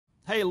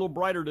Hey, a little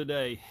brighter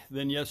today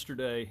than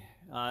yesterday.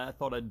 I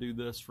thought I'd do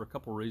this for a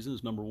couple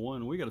reasons. Number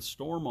one, we got a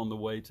storm on the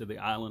way to the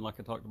island, like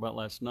I talked about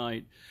last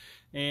night.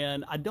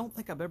 And I don't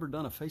think I've ever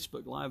done a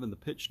Facebook Live in the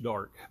pitch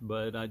dark,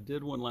 but I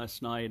did one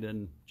last night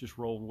and just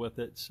rolled with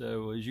it.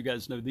 So as you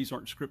guys know, these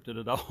aren't scripted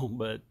at all,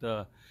 but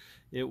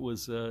it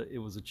was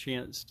a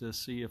chance to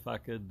see if I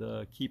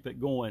could keep it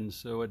going.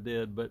 So I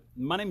did. But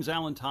my name is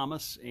Alan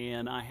Thomas,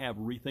 and I have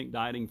Rethink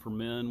Dieting for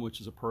Men,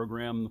 which is a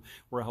program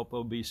where I help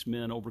obese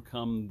men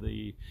overcome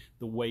the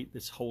weight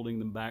that's holding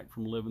them back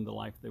from living the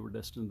life they were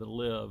destined to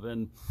live.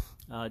 And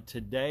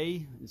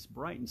today it's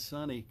bright and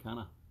sunny, kind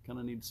of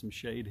needs some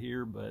shade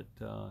here, but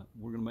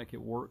we're going to make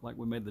it work like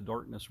we made the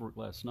darkness work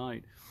last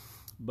night.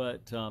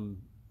 But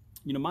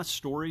you know, my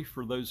story,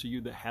 for those of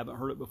you that haven't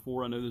heard it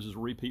before, I know this is a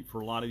repeat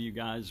for a lot of you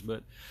guys,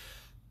 but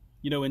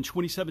you know, in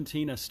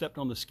 2017 I stepped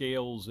on the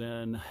scales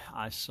and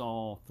I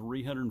saw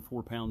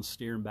 304 pounds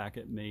staring back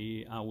at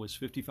me. I was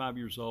 55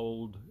 years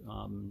old,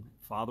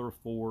 father of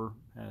four,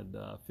 had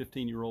a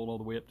 15-year-old all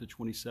the way up to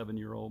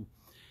 27-year-old,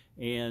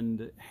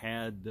 and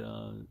had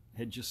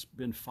just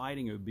been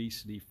fighting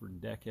obesity for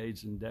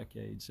decades and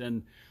decades.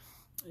 And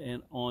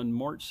on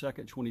March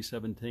 2nd,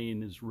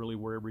 2017 is really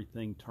where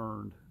everything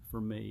turned for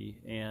me.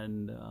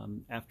 And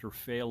after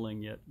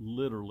failing at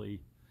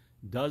literally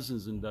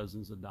dozens and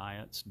dozens of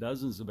diets,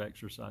 dozens of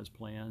exercise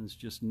plans,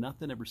 just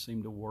nothing ever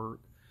seemed to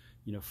work.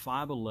 You know,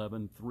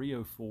 5'11",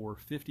 304,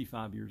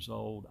 55 years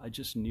old. I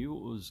just knew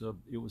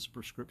it was a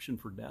prescription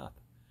for death.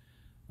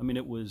 I mean,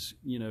 it was,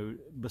 you know,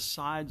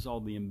 besides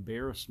all the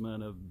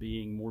embarrassment of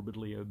being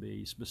morbidly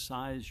obese,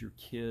 besides your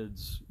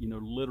kids, you know,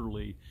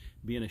 literally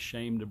being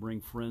ashamed to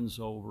bring friends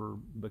over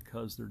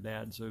because their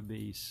dad's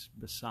obese,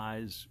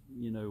 besides,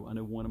 you know, I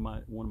know one of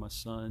my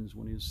sons,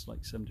 when he was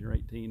like 17 or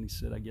 18, he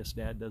said, "I guess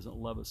Dad doesn't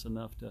love us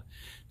enough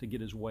to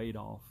get his weight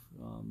off."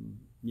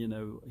 You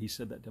know, he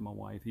said that to my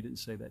wife. He didn't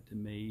say that to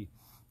me.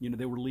 You know,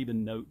 they were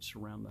leaving notes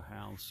around the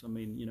house. I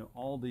mean, you know,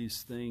 all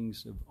these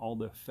things have all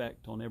the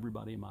effect on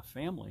everybody in my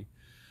family.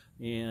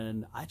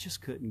 And I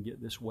just couldn't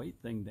get this weight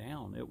thing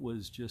down. It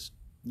was just,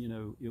 you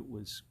know, it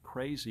was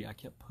crazy. I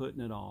kept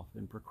putting it off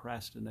and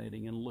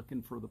procrastinating and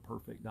looking for the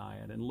perfect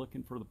diet and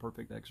looking for the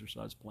perfect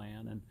exercise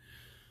plan. And,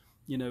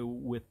 you know,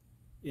 what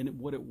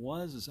it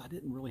was is I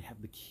didn't really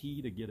have the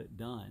key to get it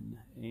done.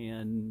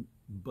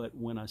 But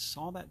when I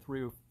saw that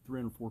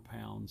 304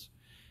 pounds,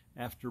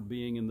 after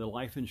being in the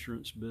life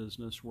insurance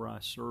business where I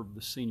served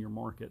the senior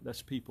market,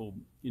 that's people,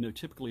 you know,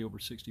 typically over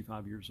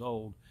 65 years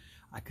old,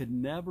 I could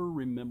never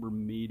remember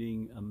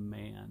meeting a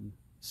man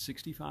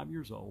 65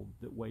 years old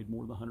that weighed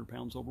more than 100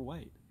 pounds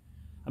overweight.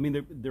 I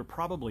mean, they're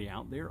probably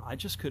out there. I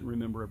just couldn't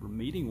remember ever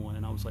meeting one.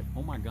 And I was like,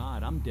 oh my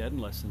God, I'm dead in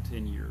less than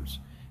 10 years.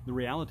 The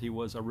reality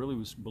was I really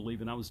was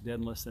believing I was dead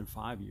in less than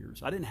 5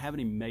 years. I didn't have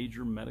any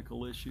major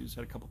medical issues,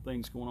 had a couple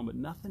things going on, but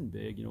nothing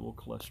big, you know, a little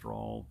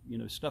cholesterol, you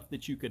know, stuff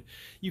that you could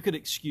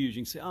excuse.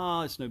 You can say,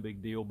 oh, it's no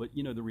big deal. But,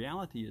 you know, the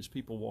reality is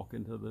people walk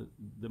into the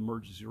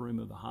emergency room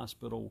of the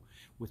hospital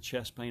with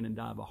chest pain and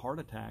die of a heart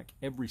attack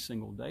every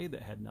single day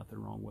that had nothing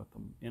wrong with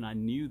them. And I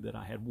knew that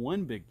I had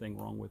one big thing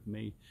wrong with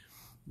me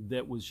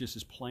that was just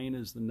as plain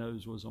as the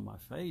nose was on my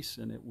face,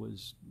 and it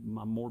was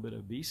my morbid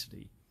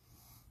obesity.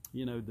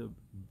 You know,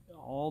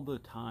 all the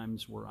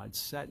times where I'd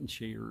sat in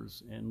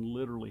chairs and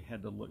literally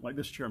had to look, like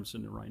this chair I'm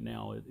sitting in right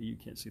now, you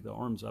can't see the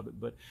arms of it,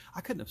 but I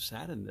couldn't have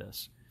sat in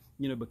this,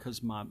 you know,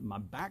 because my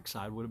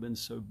backside would have been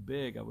so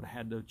big, I would have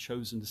had to have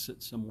chosen to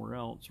sit somewhere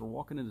else, or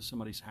walking into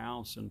somebody's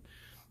house and,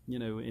 you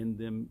know, and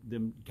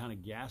them kind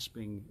of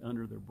gasping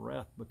under their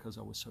breath because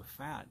I was so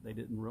fat. They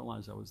didn't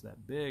realize I was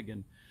that big.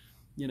 And,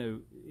 you know,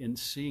 in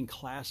seeing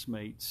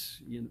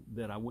classmates, you know,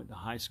 that I went to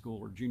high school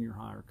or junior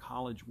high or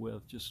college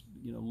with, just,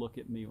 you know, look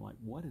at me like,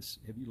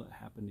 have you let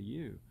happen to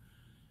you?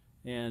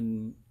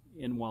 And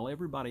while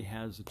everybody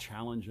has a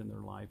challenge in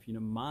their life, you know,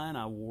 mine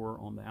I wore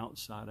on the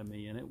outside of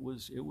me, and it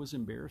was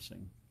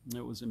embarrassing.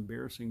 It was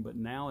embarrassing. But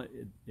now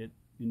it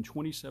in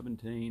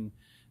 2017,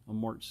 on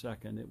March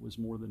 2nd, it was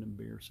more than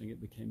embarrassing. It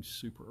became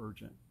super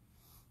urgent.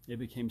 It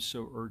became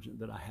so urgent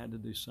that I had to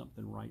do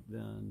something right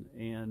then.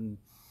 And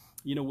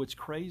you know, what's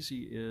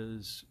crazy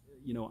is,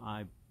 you know,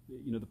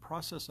 the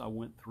process I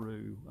went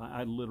through,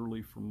 I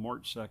literally, from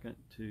March 2nd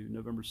to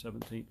November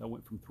 17th, I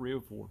went from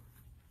 304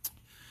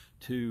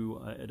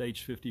 to, at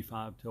age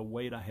 55, to a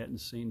weight I hadn't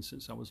seen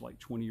since I was like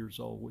 20 years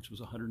old, which was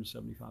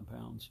 175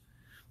 pounds.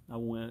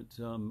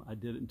 I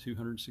did it in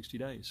 260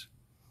 days.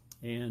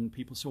 And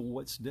people say, well,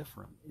 what's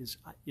different?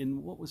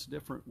 What was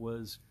different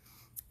was,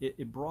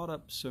 it brought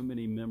up so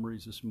many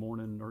memories this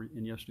morning,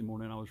 and yesterday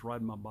morning. I was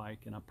riding my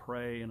bike, and I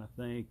pray and I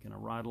think and I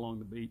ride along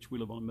the beach. We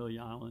live on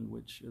Amelia Island,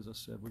 which, as I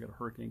said, we got a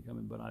hurricane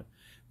coming,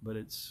 but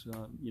it's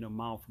you know, a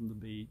mile from the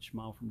beach, a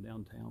mile from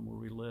downtown where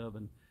we live.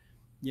 And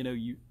you know,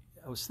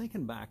 I was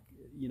thinking back,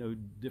 you know,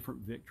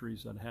 different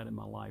victories I'd had in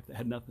my life that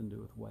had nothing to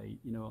do with weight.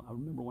 You know, I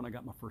remember when I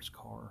got my first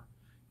car,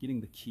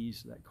 getting the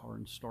keys to that car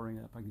and starting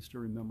it up. I can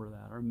still remember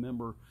that. I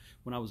remember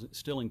when I was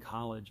still in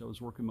college, I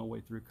was working my way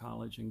through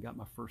college and got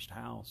my first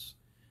house.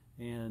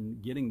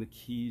 and getting the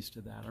keys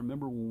to that. I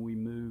remember when we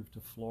moved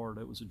to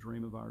Florida, it was a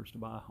dream of ours to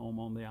buy a home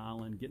on the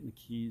island, getting the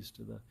keys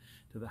to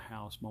the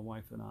house, my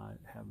wife and I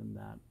having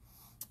that.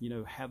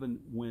 Having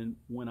when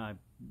I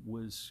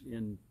was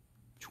in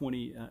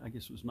I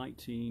guess it was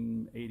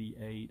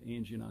 1988,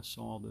 Angie and I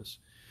saw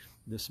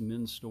this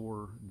men's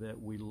store that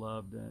we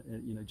loved,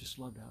 just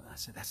loved it. I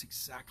said, that's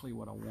exactly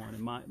what I want.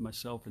 And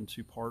myself and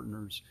two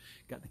partners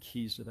got the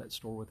keys to that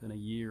store within a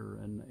year.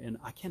 And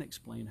I can't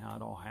explain how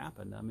it all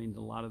happened. I mean,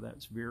 a lot of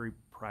that's very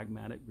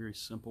pragmatic, very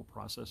simple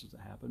processes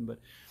that happen.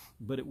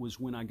 But it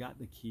was when I got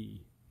the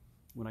key.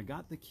 When I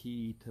got the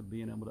key to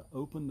being able to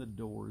open the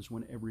doors,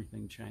 when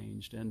everything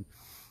changed. And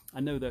I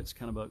know that's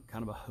kind of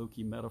a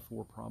hokey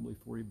metaphor probably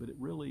for you, but it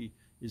really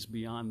is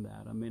beyond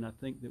that. I mean, I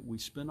think that we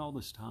spend all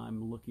this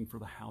time looking for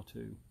the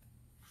how-to.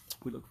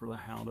 We look for the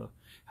how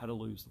to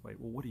lose the weight.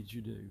 Well, what did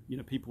you do?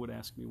 People would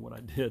ask me what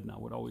I did, and I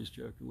would always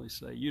jokingly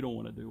say, you don't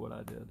want to do what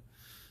I did,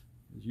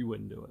 because you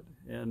wouldn't do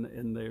it. And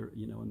they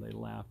and they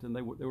laughed, and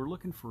they were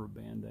looking for a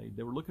Band-Aid.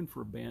 They were looking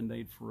for a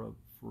Band-Aid for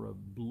a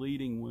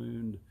bleeding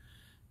wound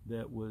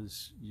that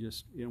was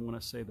just, when I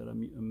say that, I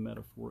mean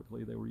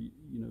metaphorically, they were,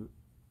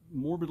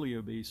 morbidly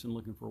obese and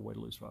looking for a way to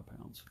lose 5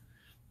 pounds.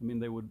 I mean,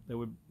 they would,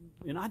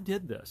 and I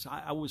did this.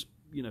 I was,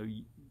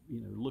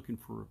 looking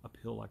for a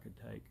pill I could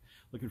take,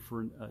 looking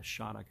for a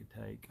shot I could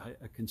take.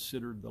 I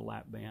considered the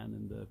lap band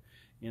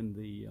and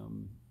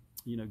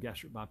the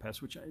gastric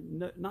bypass, which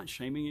not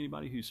shaming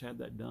anybody who's had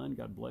that done.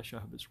 God bless you.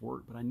 I hope it's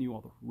worked. But I knew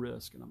all the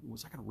risk, and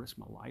was I going to risk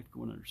my life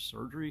going under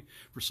surgery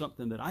for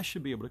something that I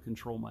should be able to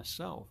control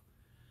myself?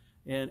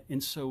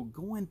 And so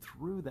going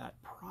through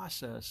that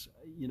process,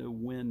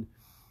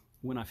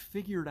 when I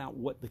figured out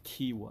what the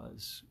key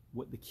was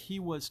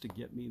to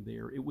get me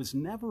there, it was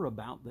never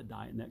about the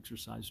diet and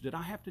exercise. Did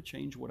I have to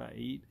change what I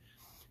eat?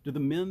 Do the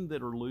men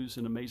that are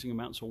losing amazing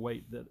amounts of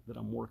weight that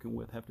I'm working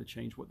with have to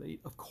change what they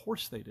eat? Of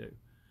course they do.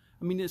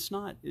 I mean,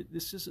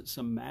 this isn't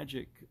some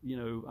magic, I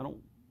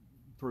don't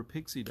throw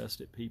pixie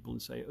dust at people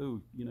and say,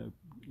 oh,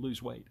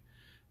 lose weight.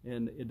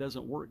 And it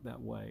doesn't work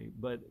that way,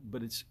 but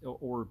it's,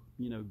 or,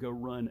 go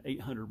run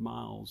 800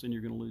 miles and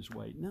you're going to lose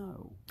weight.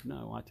 No,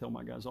 I tell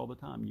my guys all the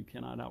time, you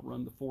cannot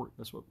outrun the fork.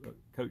 That's what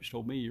a coach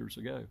told me years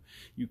ago.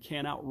 You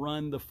can't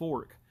outrun the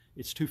fork.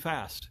 It's too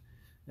fast.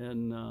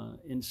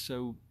 And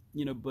so,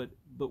 but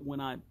when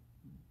I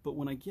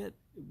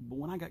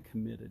got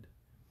committed,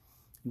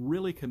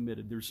 really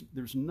committed,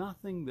 there's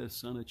nothing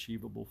that's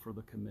unachievable for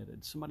the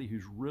committed. Somebody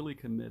who's really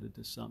committed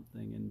to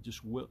something and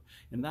just will,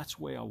 and that's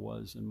the way I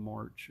was in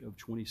March of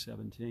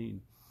 2017.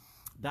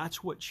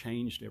 That's what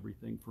changed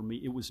everything for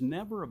me. It was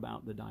never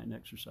about the diet and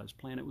exercise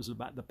plan. It was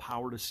about the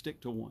power to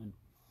stick to one.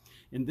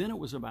 And then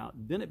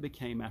it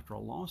became, after I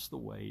lost the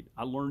weight,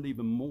 I learned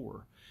even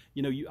more.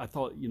 I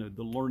thought,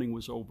 the learning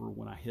was over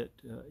when I hit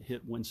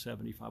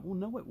 175. Well,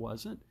 no, it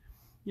wasn't.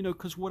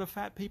 Because what do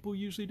fat people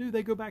usually do?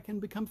 They go back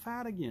and become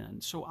fat again.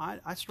 So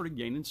I started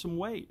gaining some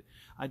weight.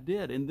 I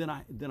did, and then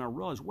I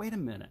realized, wait a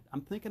minute,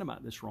 I'm thinking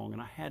about this wrong,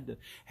 and I had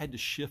to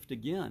shift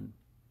again.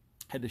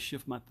 Had to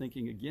shift my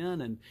thinking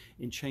again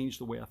and change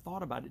the way I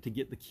thought about it to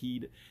get the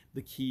key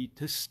to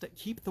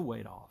keep the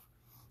weight off.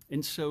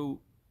 And so,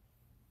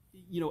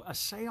 I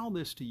say all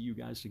this to you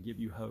guys to give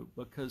you hope,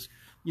 because,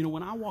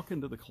 when I walk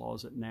into the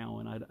closet now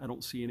and I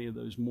don't see any of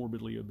those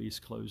morbidly obese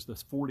clothes, the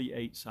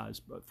 48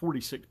 size,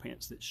 46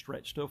 pants that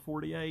stretch to a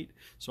 48,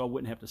 so I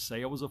wouldn't have to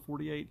say I was a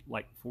 48,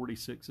 like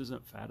 46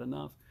 isn't fat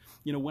enough.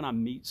 When I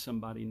meet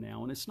somebody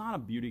now, and it's not a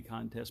beauty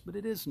contest, but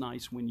it is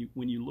nice when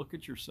you look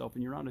at yourself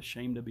and you're not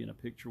ashamed to be in a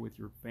picture with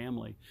your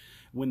family,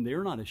 when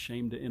they're not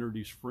ashamed to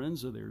introduce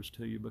friends of theirs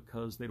to you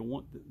because they don't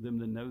want them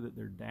to know that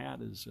their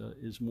dad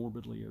is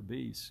morbidly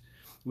obese.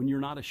 When you're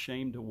not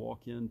ashamed to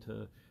walk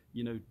into,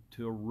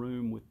 to a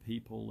room with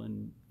people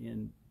and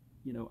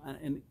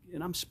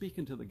I'm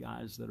speaking to the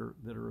guys that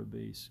are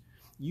obese.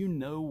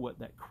 What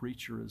that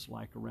creature is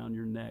like around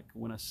your neck.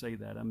 When I say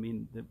that, I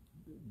mean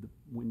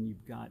when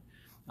you've got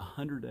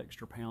 100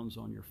 extra pounds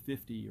on your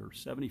 50 or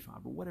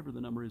 75 or whatever the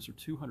number is, or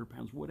 200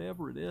 pounds,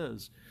 whatever it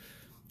is,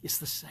 it's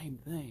the same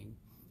thing.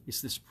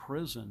 It's this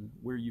prison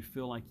where you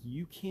feel like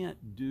you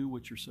can't do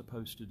what you're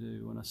supposed to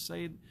do. And I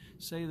say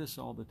this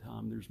all the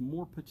time. There's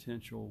more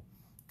potential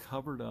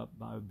covered up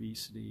by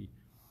obesity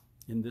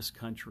in this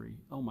country.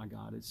 Oh my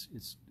God, it's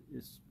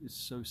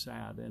so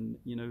sad. And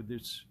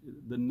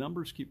the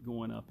numbers keep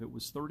going up. It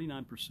was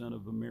 39%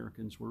 of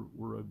Americans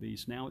were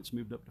obese. Now it's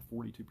moved up to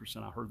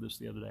 42%. I heard this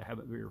the other day. I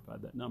haven't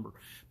verified that number,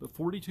 but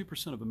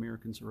 42% of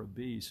Americans are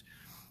obese.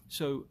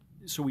 So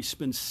we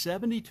spend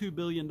 $72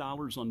 billion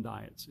on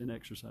diets and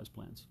exercise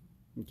plans.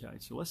 Okay,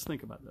 so let's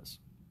think about this.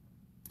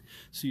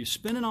 So you're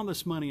spending all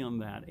this money on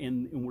that,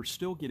 and we're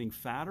still getting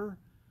fatter.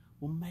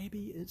 Well,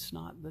 maybe it's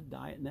not the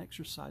diet and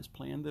exercise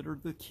plan that are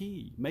the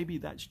key. Maybe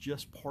that's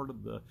just part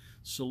of the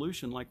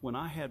solution. Like when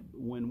I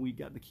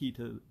got the key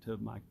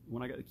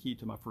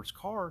to my first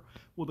car,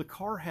 well, the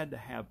car had to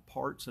have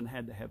parts and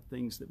had to have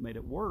things that made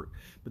it work.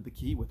 But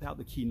without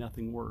the key,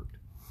 nothing worked.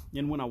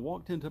 And when I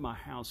walked into my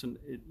house, and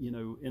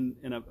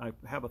I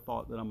have a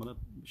thought that I'm going to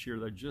share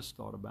that I just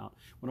thought about.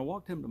 When I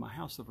walked into my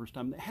house the first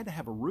time, it had to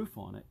have a roof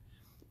on it.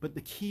 But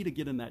the key to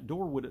get in that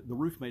door, the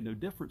roof made no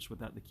difference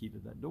without the key to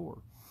that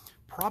door.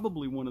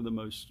 Probably one of the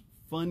most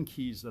fun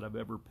keys that I've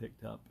ever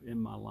picked up in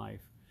my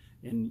life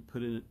and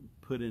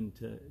put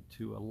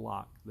into a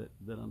lock that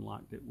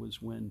unlocked it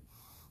was when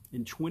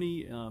in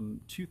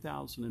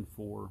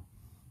 2004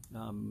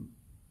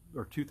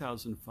 or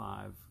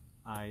 2005,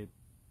 I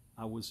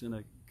was in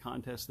a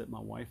contest that my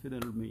wife had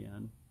entered me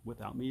in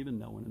without me even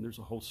knowing, and there's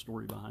a whole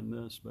story behind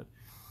this, but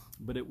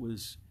it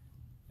was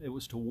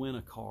to win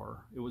a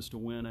car. It was to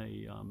win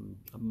a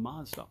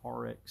Mazda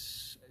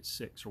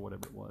RX-6 or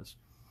whatever it was.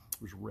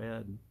 It was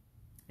red.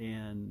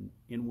 And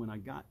when I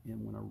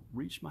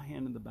reached my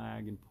hand in the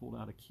bag and pulled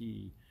out a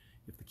key,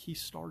 if the key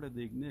started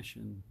the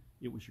ignition,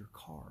 it was your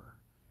car.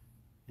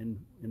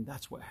 And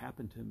that's what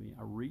happened to me.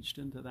 I reached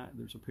into that.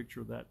 There's a picture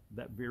of that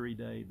very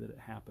day that it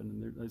happened.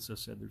 And there, as I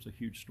said, there's a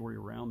huge story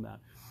around that.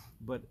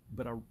 But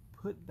I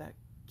put that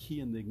key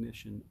in the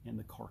ignition and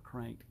the car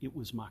cranked. It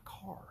was my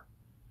car.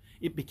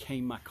 It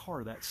became my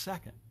car that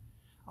second.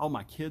 All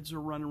my kids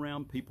are running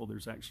around.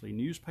 There's actually a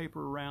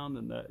newspaper around,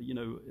 and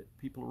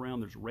people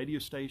around. There's a radio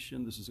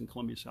station. This is in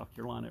Columbia, South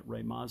Carolina, at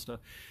Ray Mazda,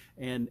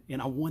 and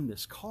I won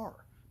this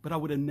car. But I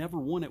would have never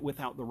won it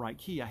without the right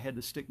key. I had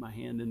to stick my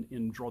hand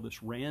and draw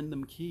this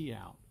random key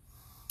out.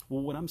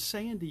 Well, what I'm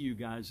saying to you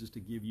guys is to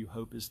give you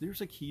hope is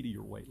there's a key to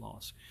your weight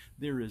loss.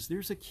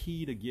 There's a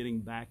key to getting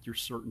back your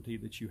certainty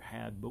that you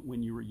had but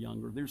when you were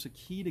younger. There's a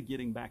key to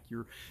getting back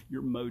your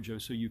mojo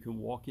so you can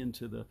walk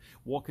into the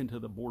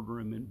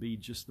boardroom and be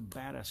just the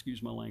badass,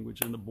 excuse my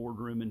language, in the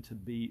boardroom, and to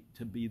be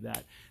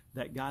that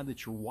guy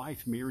that your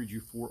wife married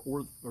you for,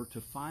 or to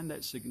find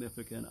that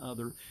significant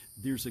other.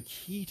 There's a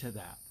key to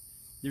that.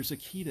 There's a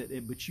key to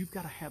it, but you've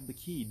got to have the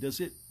key.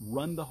 Does it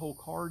run the whole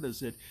car?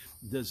 Is it,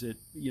 is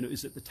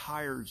it the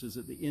tires? Is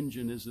it the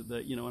engine? Is it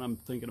and I'm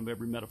thinking of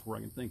every metaphor I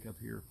can think of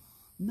here.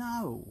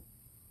 No.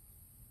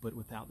 But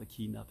without the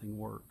key, nothing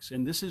works.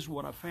 And this is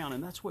what I found,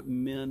 and that's what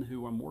men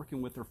who I'm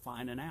working with are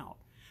finding out.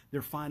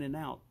 They're finding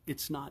out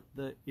it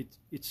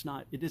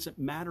doesn't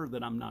matter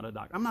that I'm not a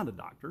doctor. I'm not a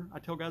doctor. I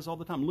tell guys all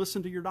the time,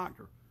 listen to your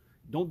doctor.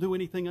 Don't do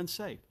anything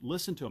unsafe.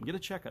 Listen to him. Get a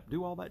checkup.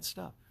 Do all that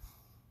stuff.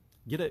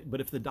 But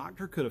if the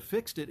doctor could have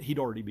fixed it, he'd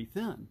already be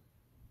thin.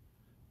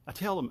 I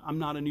tell them I'm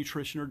not a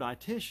nutrition or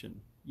dietitian.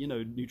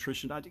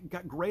 Dietitian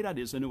got great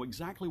ideas. I know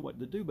exactly what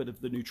to do, but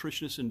if the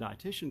nutritionist and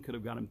dietitian could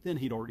have got him thin,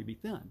 he'd already be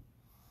thin.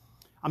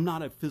 I'm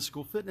not a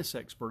physical fitness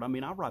expert. I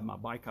mean, I ride my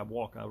bike, I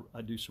walk,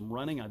 I do some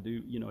running, I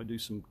do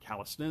some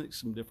calisthenics,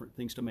 some different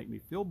things to make me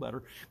feel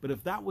better. But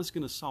if that was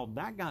going to solve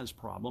that guy's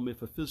problem,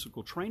 if a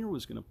physical trainer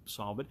was going to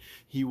solve it,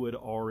 he would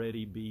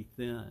already be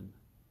thin.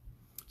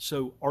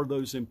 So are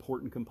those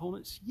important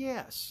components?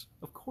 Yes,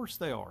 of course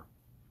they are.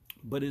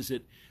 But is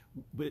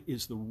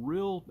the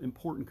real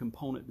important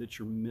component that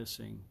you're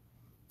missing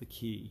the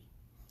key?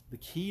 The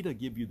key to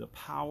give you the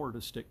power to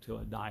stick to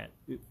a diet,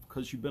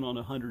 because you've been on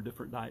 100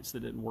 different diets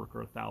that didn't work, or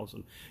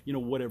 1,000,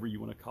 whatever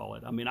you want to call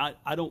it. I mean,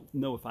 I don't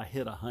know if I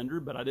hit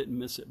 100, but I didn't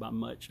miss it by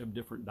much of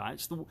different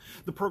diets.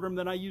 The program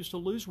that I used to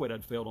lose weight,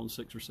 I'd failed on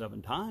 6 or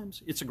 7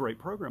 times. It's a great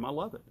program. I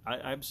love it. I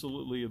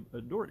absolutely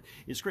adore it.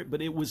 It's great, but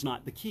it was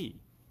not the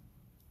key.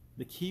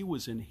 The key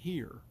was in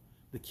here.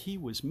 The key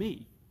was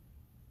me.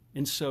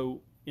 And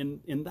so,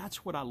 and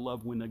that's what I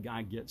love when a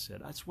guy gets it.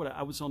 That's what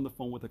I was on the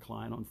phone with a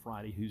client on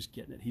Friday who's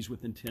getting it. He's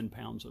within 10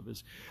 pounds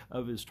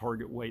of his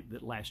target weight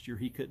that last year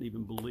he couldn't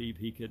even believe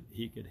he could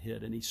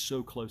hit. And he's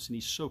so close and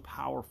he's so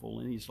powerful.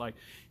 And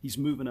he's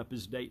moving up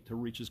his date to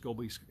reach his goal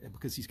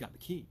because he's got the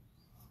key.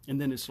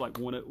 And then it's like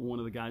one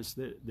of the guys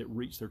that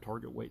reached their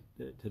target weight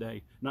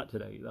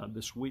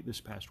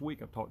this past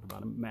week, I've talked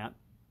about him, Matt.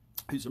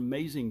 He's an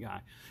amazing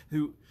guy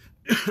who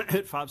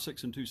at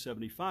 5'6" and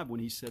 275, when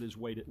he set his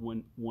weight at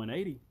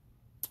 180,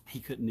 he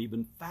couldn't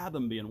even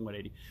fathom being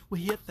 180. Well,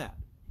 he hit that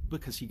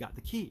because he got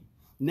the key.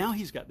 Now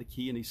he's got the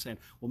key and he's saying,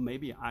 well,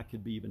 maybe I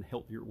could be even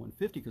healthier at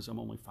 150 because I'm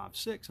only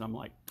 5'6". And I'm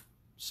like,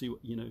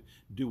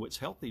 do what's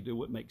healthy, do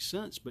what makes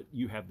sense, but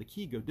you have the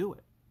key, go do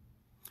it.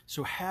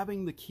 So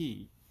having the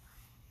key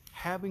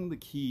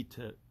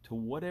to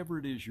whatever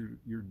it is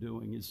you're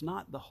doing is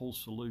not the whole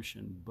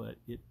solution, but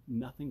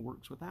nothing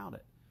works without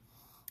it.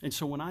 And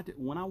so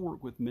when I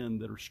work with men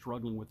that are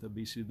struggling with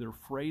obesity, they're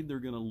afraid they're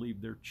going to leave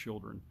their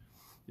children.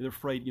 They're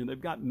afraid, they've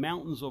got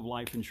mountains of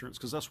life insurance,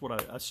 because that's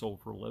what I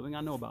sold for a living.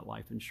 I know about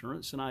life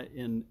insurance, and I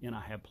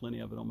have plenty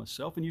of it on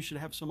myself, and you should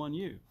have some on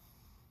you.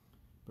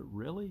 But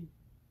really,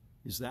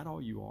 is that all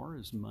you are?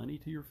 Is money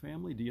to your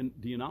family? Do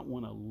you not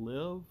want to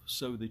live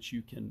so that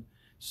you can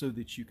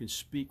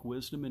speak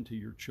wisdom into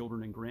your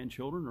children and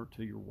grandchildren, or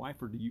to your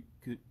wife? Or do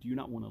you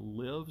not want to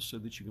live so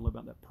that you can live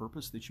out that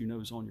purpose that you know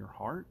is on your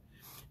heart?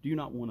 Do you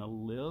not want to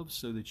live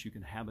so that you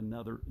can have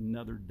another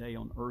day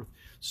on earth,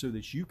 so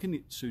that you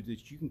can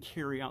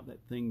carry out that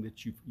thing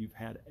that you've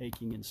had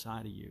aching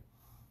inside of you?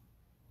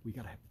 We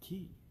got to have the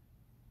key.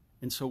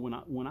 And so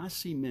when I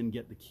see men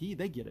get the key,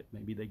 they get it.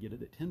 Maybe they get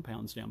it at 10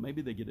 pounds down.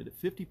 Maybe they get it at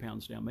 50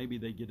 pounds down. Maybe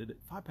they get it at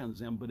 5 pounds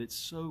down. But it's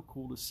so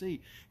cool to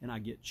see. And I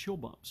get chill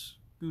bumps,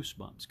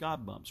 goosebumps,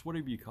 God bumps,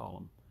 whatever you call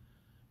them.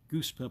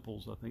 Goose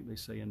pimples, I think they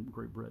say in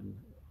Great Britain.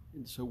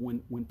 And so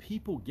when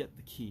people get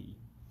the key,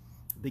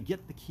 they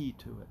get the key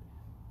to it.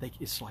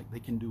 It's like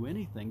they can do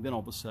anything. Then all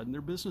of a sudden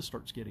their business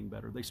starts getting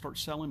better. They start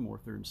selling more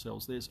through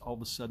themselves. All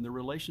of a sudden their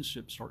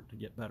relationships start to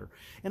get better.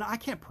 And I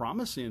can't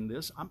promise in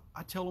this.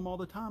 I tell them all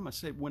the time. I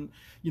say,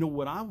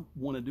 what I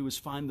want to do is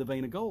find the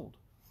vein of gold.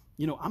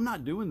 I'm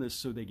not doing this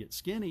so they get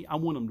skinny. I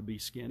want them to be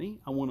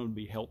skinny. I want them to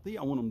be healthy.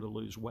 I want them to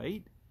lose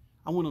weight.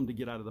 I want them to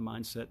get out of the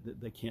mindset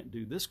that they can't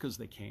do this because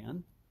they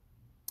can.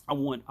 I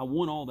want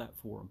all that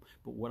for them.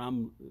 But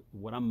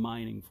what I'm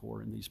mining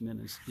for in these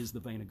men is the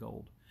vein of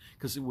gold.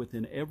 Because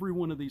within every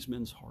one of these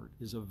men's heart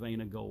is a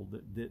vein of gold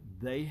that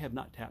they have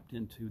not tapped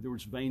into. There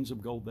was veins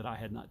of gold that I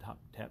had not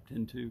tapped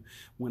into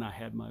when I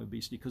had my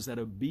obesity, because that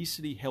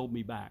obesity held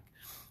me back.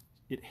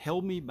 It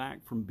held me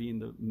back from being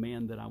the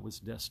man that I was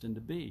destined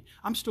to be.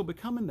 I'm still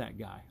becoming that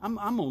guy.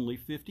 I'm only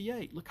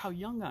 58. Look how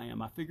young I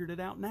am. I figured it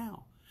out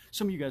now.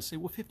 Some of you guys say,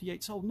 well,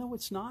 58's old. No,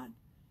 it's not.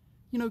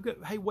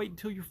 Hey, wait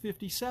until you're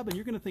 57.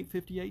 You're going to think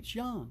 58's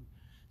young.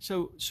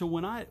 So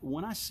when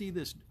I see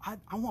this,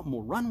 I want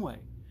more runway.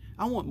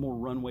 I want more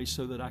runway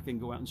so that I can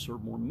go out and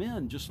serve more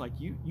men, just like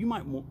you. You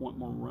might want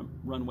more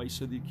runway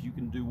so that you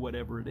can do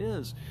whatever it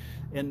is.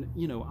 And,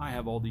 I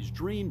have all these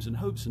dreams and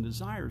hopes and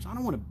desires. I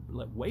don't want to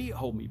let weight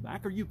hold me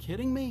back. Are you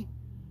kidding me?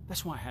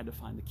 That's why I had to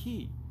find the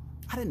key.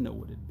 I didn't know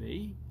what it'd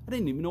be. I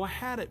didn't even know I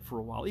had it for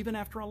a while. Even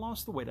after I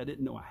lost the weight, I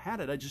didn't know I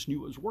had it. I just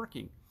knew it was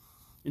working.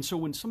 And so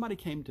when somebody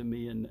came to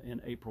me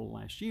in April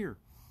last year,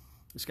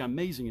 this guy,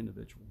 amazing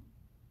individual,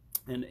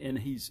 and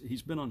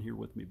he's been on here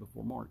with me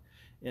before, Mark.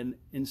 And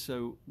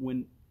so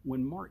when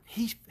Mark,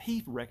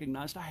 he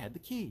recognized I had the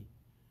key.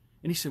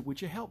 And he said,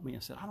 would you help me? I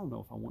said, I don't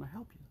know if I want to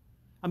help you.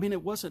 I mean,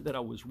 it wasn't that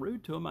I was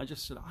rude to him. I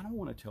just said, I don't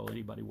want to tell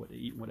anybody what to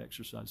eat and what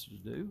exercises to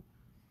do,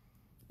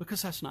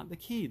 because that's not the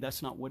key.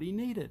 That's not what he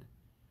needed.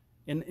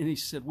 And he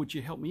said, would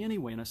you help me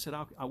anyway? And I said,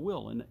 I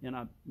will.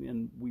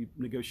 And we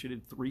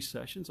negotiated 3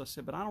 sessions. I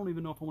said, but I don't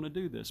even know if I want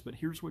to do this, but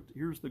here's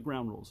the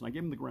ground rules. And I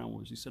gave him the ground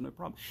rules. He said, no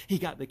problem. He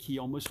got the key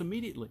almost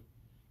immediately.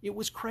 It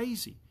was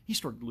crazy. He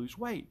started to lose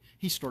weight.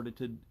 He started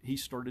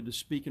to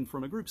speak in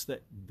front of groups.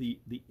 That the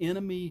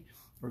enemy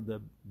or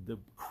the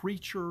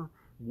creature,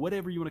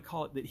 whatever you want to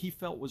call it, that he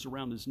felt was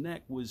around his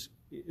neck was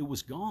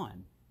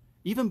gone.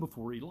 Even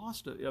before he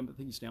lost it, I think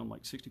he's down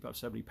like 65,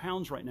 70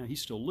 pounds right now.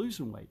 He's still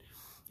losing weight.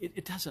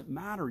 It doesn't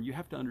matter. You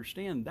have to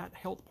understand that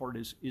health part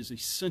is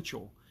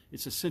essential.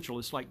 It's essential.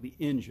 It's like the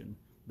engine.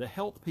 The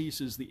health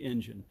piece is the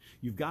engine.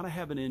 You've got to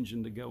have an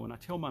engine to go. And I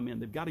tell my men,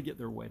 they've got to get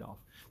their weight off,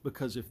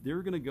 because if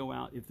they're going to go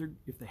out, if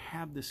they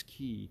have this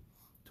key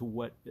to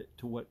what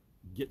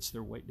gets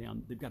their weight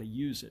down, they've got to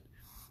use it.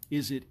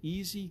 Is it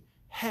easy?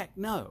 Heck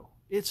no,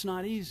 it's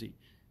not easy.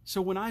 So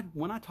when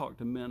I talk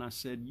to men, I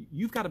said,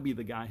 you've got to be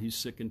the guy who's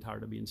sick and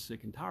tired of being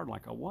sick and tired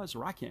like I was,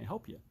 or I can't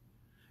help you.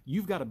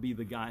 You've got to be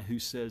the guy who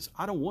says,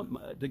 I don't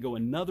want to go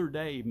another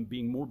day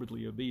being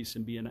morbidly obese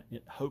and being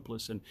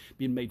hopeless and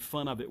being made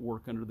fun of at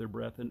work under their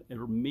breath, and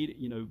or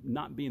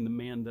not being the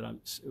man that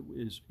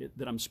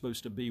I'm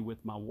supposed to be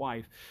with my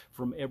wife,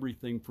 from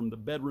everything from the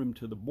bedroom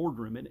to the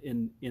boardroom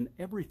and in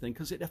everything,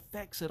 because it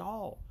affects it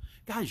all.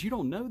 Guys, you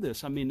don't know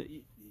this. I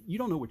mean, you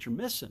don't know what you're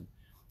missing.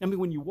 I mean,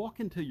 when you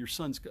walk into your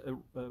son's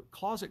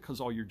closet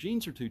because all your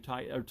jeans are too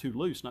tight or too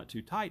loose, not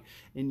too tight,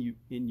 and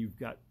you've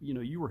got,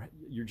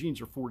 your jeans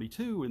are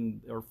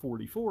 42 or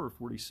 44 or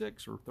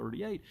 46 or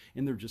 38,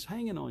 and they're just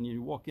hanging on you.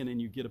 You walk in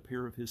and you get a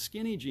pair of his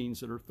skinny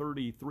jeans that are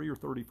 33 or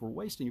 34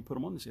 waist, and you put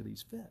them on and say,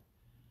 these fit.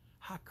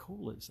 How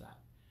cool is that?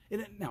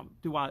 And now,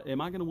 am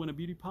I going to win a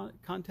beauty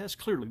contest?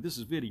 Clearly, this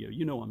is video.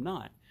 I'm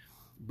not.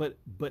 But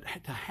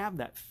to have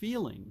that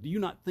feeling, do you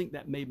not think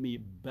that made me a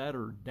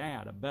better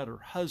dad, a better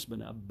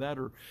husband, a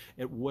better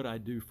at what I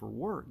do for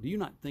work? Do you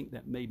not think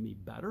that made me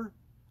better?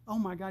 Oh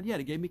my God, yeah,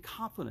 it gave me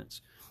confidence.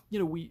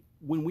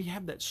 When we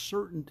have that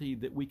certainty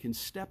that we can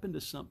step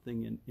into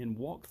something and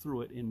walk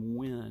through it and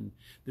win,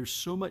 there's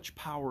so much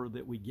power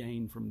that we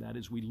gain from that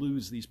as we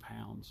lose these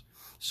pounds.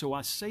 So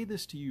I say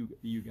this to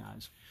you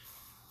guys.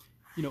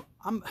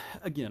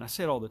 I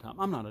say it all the time.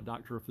 I'm not a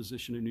doctor, a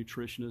physician, a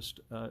nutritionist,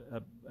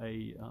 a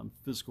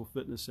physical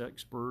fitness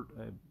expert,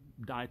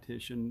 a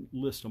dietitian,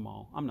 list them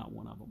all. I'm not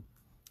one of them,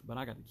 but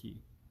I got the key.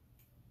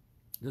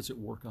 Does it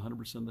work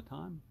 100% of the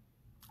time?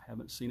 I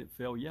haven't seen it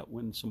fail yet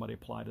when somebody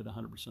applied it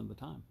 100% of the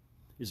time.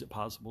 Is it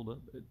possible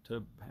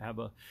to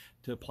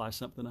apply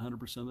something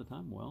 100% of the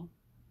time? Well,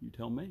 you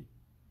tell me.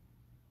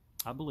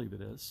 I believe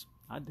it is.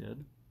 I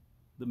did.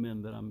 The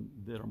men that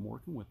I'm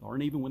working with are,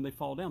 and even when they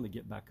fall down, they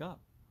get back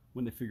up.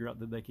 When they figure out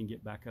that they can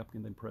get back up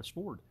and then press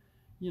forward.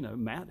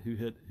 Matt, who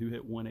hit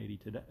 180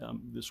 today,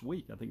 this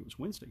week, I think it was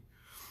Wednesday,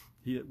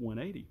 he hit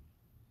 180,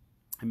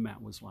 and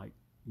Matt was like,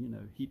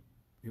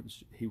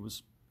 he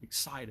was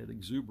excited,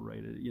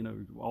 exuberated,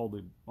 all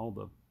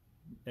the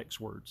X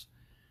words,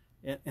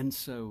 and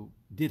so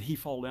did he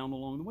fall down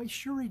along the way?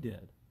 Sure he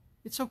did.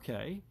 It's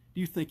okay.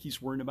 Do you think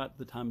he's worrying about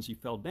the times he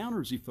fell down,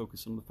 or is he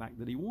focused on the fact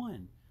that he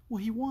won?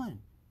 Well, he won.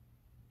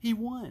 He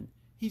won.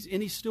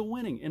 He's still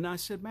winning. And I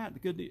said, Matt,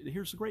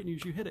 here's the great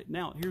news. You hit it.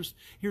 Now here's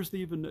the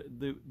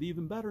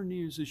even better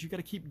news is you got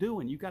to keep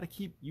doing. You got to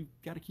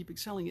keep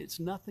excelling. It's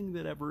nothing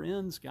that ever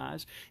ends,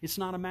 guys. It's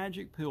not a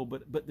magic pill,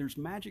 but there's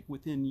magic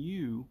within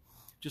you,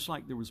 just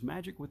like there was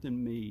magic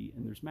within me,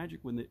 and there's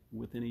magic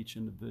within each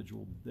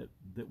individual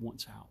that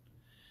wants out,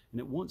 and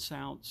it wants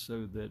out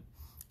so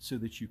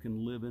that you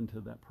can live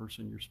into that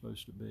person you're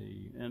supposed to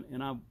be.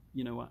 And I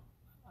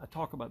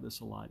talk about this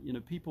a lot.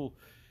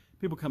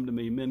 People come to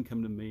me, men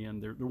come to me,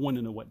 and they're wanting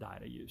to know what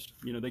diet I used.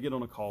 They get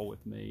on a call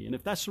with me, and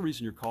if that's the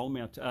reason you're calling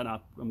me,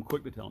 I'm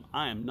quick to tell them,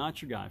 I am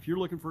not your guy. If you're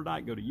looking for a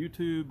diet, go to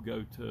YouTube,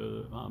 go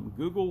to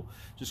Google,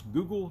 just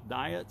Google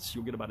diets.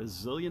 You'll get about a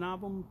zillion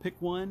of them. Pick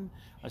one.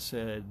 I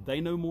said,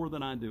 they know more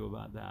than I do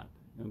about that,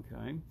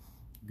 okay?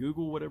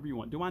 Google whatever you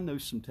want. Do I know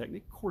some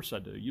technique? Of course I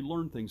do. You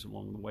learn things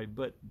along the way,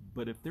 but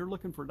if they're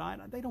looking for a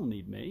diet, they don't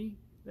need me.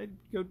 They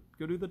go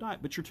do the diet.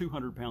 But you're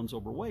 200 pounds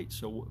overweight,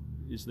 so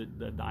is that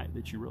the diet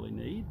that you really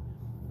need,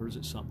 or is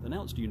it something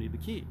else? Do you need the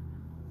key?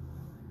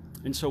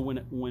 And so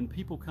when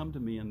people come to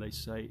me and they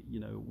say,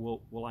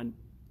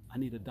 I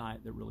need a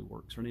diet that really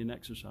works, or I need an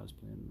exercise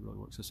plan that really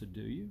works, I said,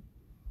 do you?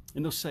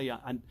 And they'll say, I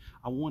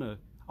want to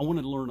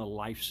learn a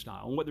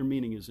lifestyle. And what they're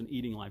meaning is an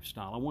eating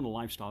lifestyle. I want a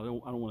lifestyle.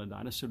 I don't want a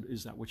diet. I said,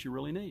 is that what you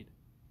really need?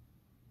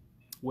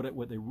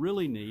 What they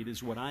really need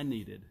is what I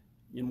needed,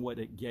 and what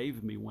it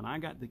gave me when I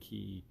got the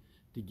key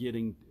to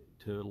getting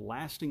to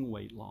lasting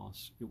weight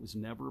loss. It was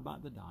never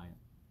about the diet.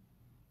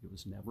 It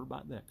was never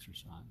about the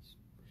exercise.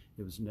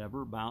 It was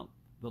never about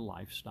the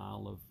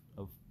lifestyle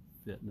of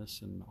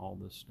fitness and all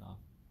this stuff.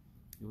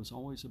 It was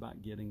always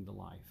about getting the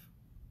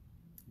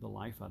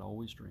life I'd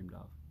always dreamed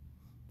of,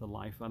 the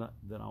life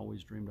that I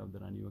always dreamed of,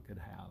 that I knew I could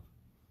have.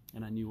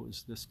 And I knew it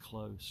was this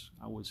close.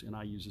 And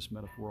I use this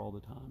metaphor all the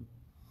time.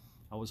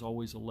 I was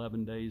always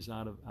 11 days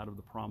out of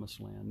the promised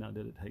land. Now,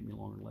 did it take me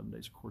longer than 11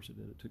 days? Of course it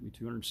did. It took me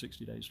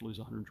 260 days to lose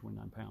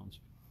 129 pounds.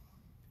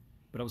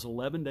 But I was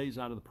 11 days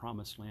out of the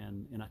promised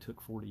land, and I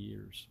took 40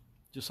 years.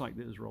 Just like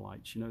the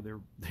Israelites,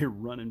 they're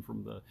running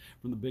from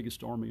the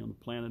biggest army on the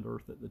planet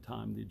Earth at the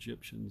time, the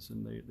Egyptians,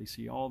 and they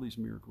see all these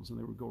miracles, and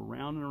they would go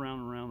around and around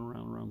and around and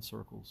around and around in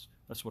circles.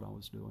 That's what I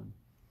was doing.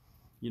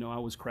 I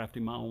was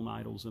crafting my own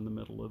idols in the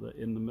middle of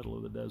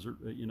the desert.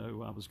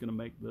 I was going to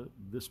make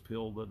this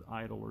pill the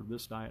idol, or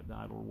this diet the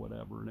idol, or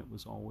whatever, and it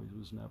was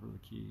never the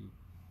key.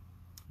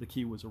 The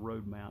key was a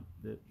roadmap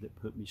that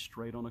put me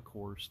straight on a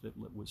course that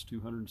was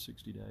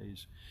 260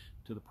 days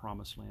to the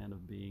promised land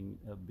of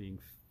being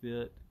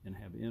fit and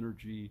have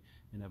energy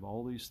and have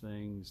all these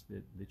things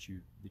that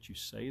you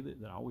say that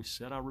I always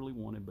said I really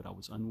wanted, but I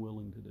was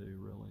unwilling to do,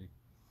 really.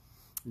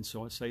 And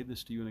so I say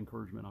this to you in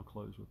encouragement. I'll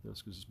close with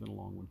this because it's been a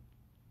long one.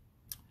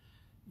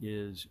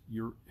 Is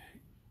you're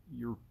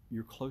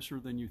closer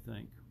than you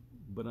think,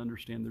 but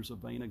understand there's a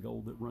vein of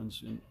gold that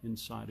runs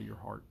inside of your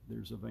heart.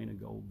 There's a vein of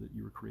gold that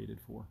you were created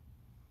for.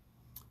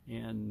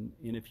 And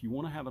if you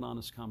want to have an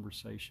honest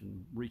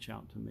conversation, reach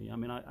out to me. I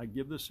mean, I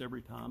give this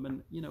every time,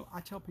 and I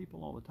tell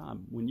people all the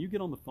time, when you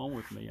get on the phone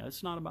with me,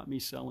 it's not about me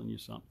selling you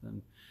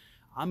something.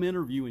 I'm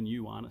interviewing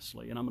you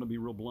honestly, and I'm going to be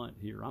real blunt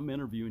here. I'm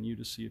interviewing you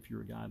to see if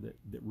you're a guy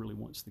that really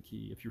wants the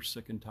key, if you're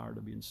sick and tired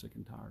of being sick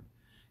and tired.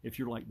 If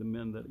you're like the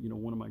men that,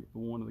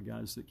 one of the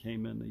guys that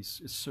came in,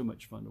 it's so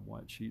much fun to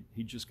watch.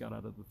 He just got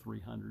out of the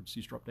 300s.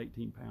 He's dropped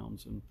 18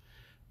 pounds,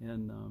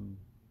 and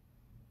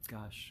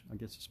gosh, I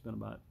guess it's been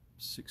about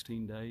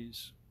 16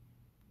 days,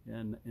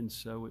 and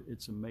so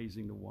it's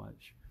amazing to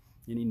watch.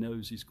 And he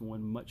knows he's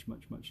going much,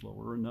 much, much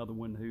lower. Or another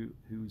one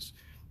who's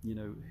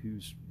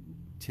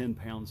 10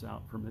 pounds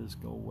out from his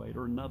goal weight,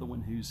 or another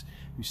one who's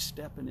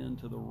stepping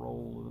into the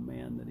role of the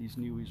man that he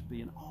knew he's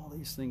being. All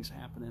these things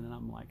happening, and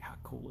I'm like, how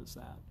cool is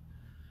that?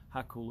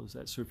 How cool is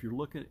that? So if you're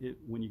looking at it,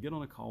 when you get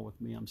on a call with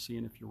me, I'm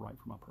seeing if you're right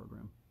for my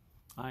program.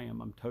 I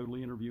am. I'm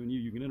totally interviewing you.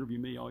 You can interview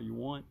me all you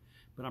want,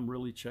 but I'm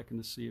really checking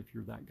to see if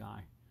you're that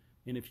guy.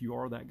 And if you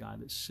are that guy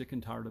that's sick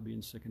and tired of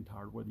being sick and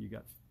tired, whether you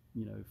got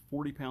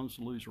 40 pounds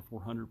to lose or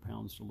 400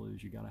 pounds to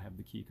lose, you got to have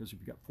the key. Because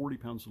if you got 40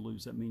 pounds to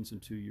lose, that means in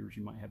 2 years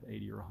you might have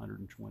 80 or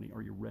 120.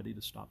 Are you ready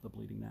to stop the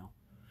bleeding now?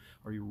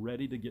 Are you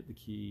ready to get the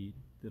key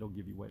that'll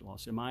give you weight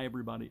loss? Am I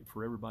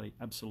for everybody?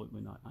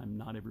 Absolutely not. I'm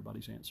not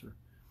everybody's answer.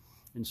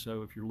 And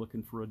so if you're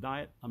looking for a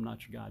diet, I'm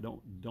not your guy.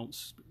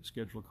 Don't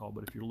schedule a call.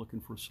 But if you're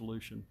looking for a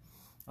solution,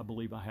 I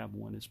believe I have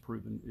one. It's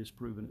proven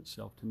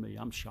itself to me.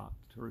 I'm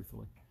shocked,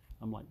 truthfully.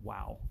 I'm like,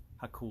 wow,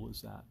 how cool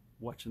is that?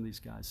 Watching these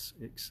guys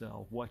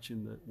excel,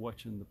 watching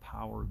the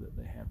power that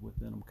they have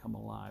within them come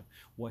alive,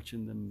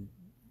 watching them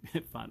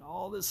find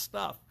all this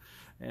stuff,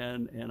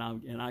 and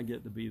I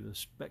get to be the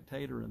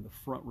spectator in the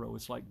front row.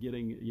 It's like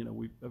getting,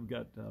 I've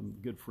got a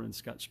good friend,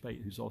 Scott Spate,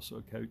 who's also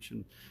a coach,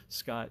 and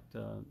Scott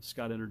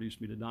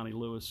introduced me to Donnie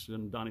Lewis,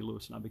 and Donnie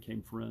Lewis and I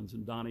became friends,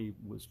 and Donnie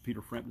was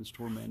Peter Frampton's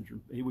tour manager.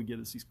 He would get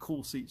us these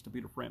cool seats to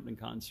Peter Frampton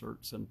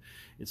concerts, and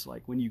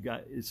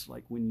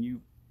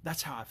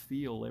that's how I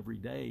feel every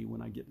day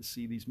when I get to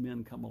see these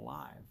men come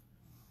alive.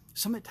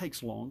 Some it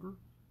takes longer.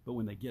 but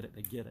when they get it,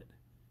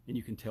 and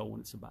you can tell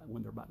when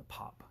when they're about to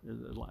pop.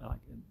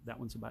 Like that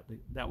one's about to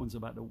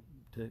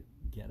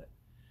get it,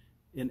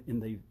 and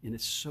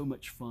it's so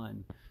much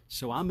fun.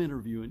 So I'm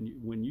interviewing you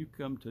when you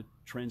come to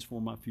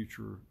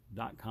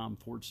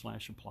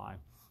transformmyfuture.com/apply.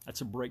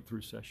 That's a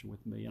breakthrough session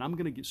with me, and I'm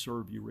going to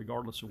serve you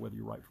regardless of whether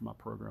you're right for my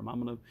program. I'm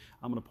going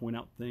to point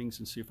out things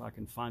and see if I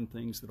can find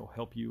things that'll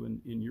help you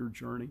in your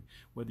journey,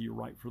 whether you're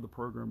right for the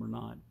program or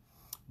not.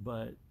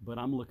 But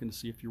I'm looking to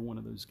see if you're one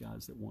of those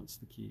guys that wants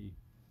the key,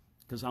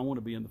 because I want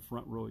to be in the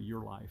front row of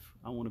your life.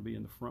 I want to be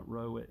in the front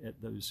row at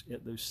those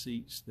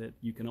seats that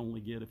you can only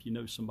get if you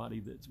know somebody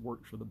that's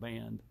worked for the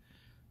band,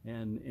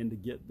 and to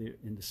get there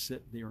and to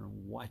sit there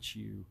and watch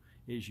you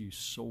as you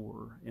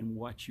soar and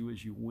watch you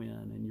as you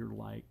win, and you're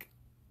like,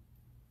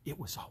 it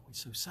was always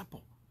so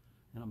simple.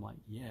 And I'm like,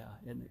 yeah,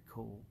 isn't it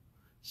cool?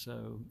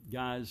 So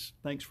guys,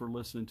 thanks for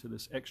listening to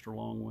this extra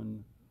long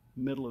one,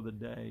 middle of the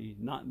day,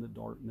 not in the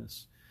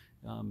darkness.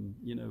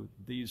 You know,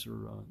 these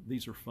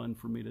are fun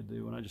for me to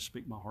do, and I just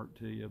speak my heart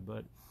to you.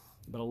 But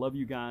I love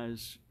you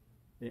guys,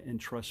 and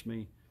trust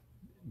me,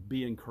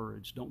 be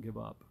encouraged. Don't give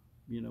up.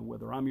 You know,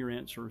 whether I'm your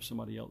answer or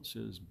somebody else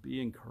is,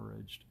 be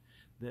encouraged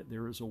that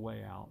there is a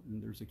way out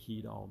and there's a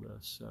key to all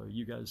this. So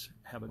you guys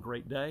have a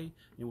great day,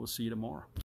 and we'll see you tomorrow.